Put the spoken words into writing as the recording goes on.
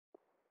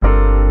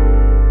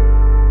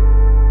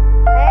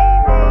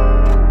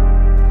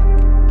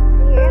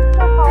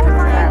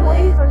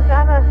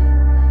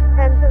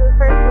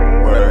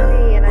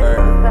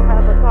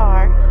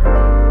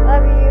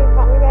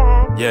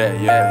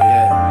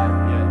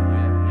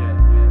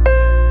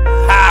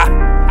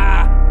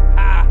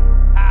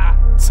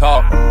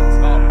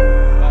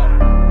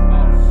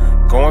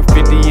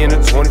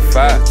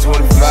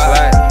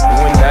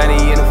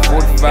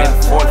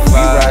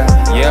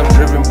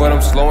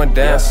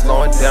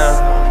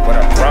down, but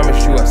I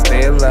promise you I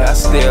stay alive. I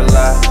stay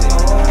alive.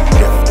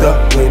 Lift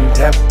up when it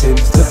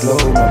happens to blow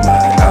my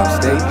mind. I'll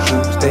stay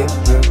true, stay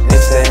real,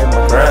 and stand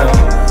my ground.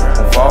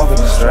 Don't fall for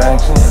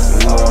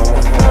distractions,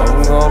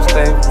 I'm gonna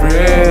stay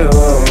real.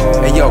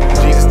 Hey yo,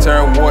 Jesus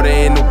turned water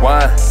into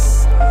wine.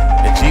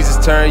 And Jesus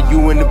turned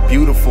you into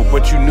beautiful,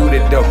 but you knew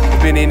that though.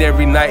 Spending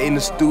every night in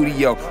the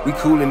studio, we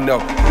coolin'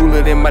 though.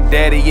 Cooler than my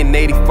daddy in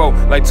 '84,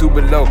 like 2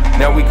 Below.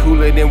 Now we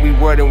cooler than we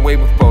were than way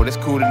before, that's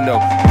cool to know.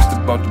 Used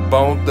to bump the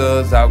Bone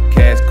Thugs,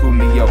 Outkast,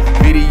 Coolio.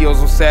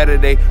 Videos on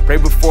Saturday, pray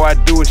before I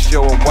do a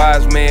show. A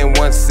wise man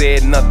once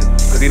said nothing,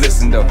 cause he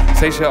listened though.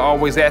 Sasha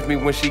always asked me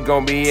when she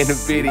gon' be in the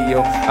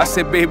video. I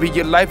said, baby,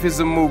 your life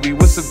is a movie,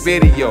 what's a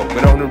video?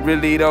 But on the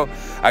really though,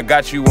 I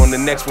got you on the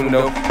next one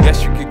though.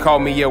 Yes, you can call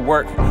me at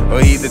work,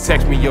 or either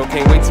text me, yo,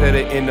 can't wait till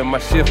the end of my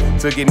shift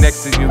to get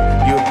next to you.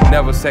 You'll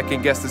never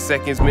second guess the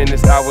seconds,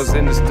 minutes, hours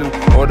in the stew,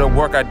 or the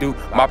work I do.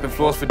 Mopping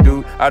floors for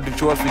dude, I'll do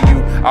chores for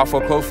you, I'll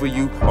foreclose for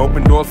you,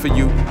 open doors for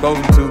you,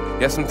 close them too.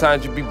 Yeah,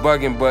 sometimes you be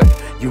bugging, but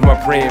you my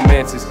praying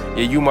mantis.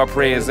 Yeah, you my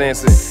prayers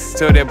answered.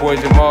 Tell that boy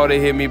Jamal to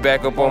hit me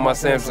back up on my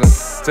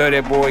Samsung. Tell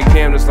that boy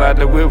Cam to slide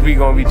the whip, we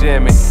gon' be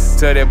jamming.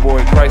 Tell that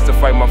boy Christ to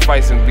fight my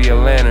fights and be a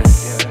lantern.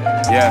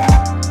 Yeah.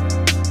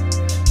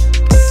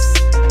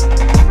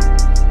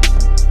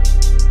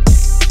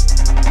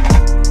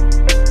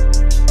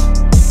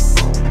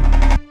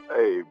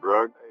 Hey,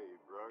 bro.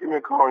 Give me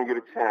a call when you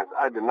get a chance.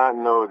 I did not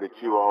know that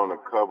you were on the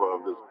cover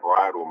of this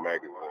bridal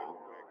magazine.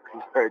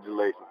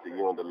 Congratulations to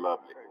you and the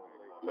lovely.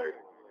 Later.